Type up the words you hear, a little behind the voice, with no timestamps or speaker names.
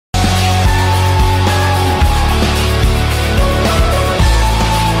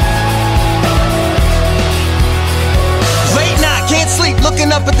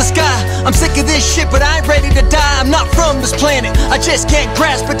on this planet. I just can't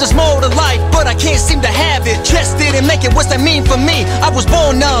grasp it, there's more to life, but I can't seem to have it. Just didn't make it, what's that mean for me? I was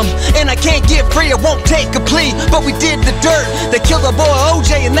born numb, and I can't get free, I won't take a plea. But we did the dirt, they killed our boy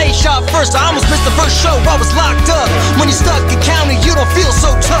OJ and they shot first. I almost missed the first show, I was locked up. When you're stuck in county, you don't feel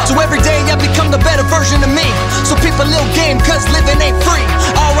so tough. So every day I become the better version of me. So people little game, cause living ain't free.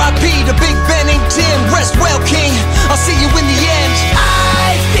 R.I.P. the big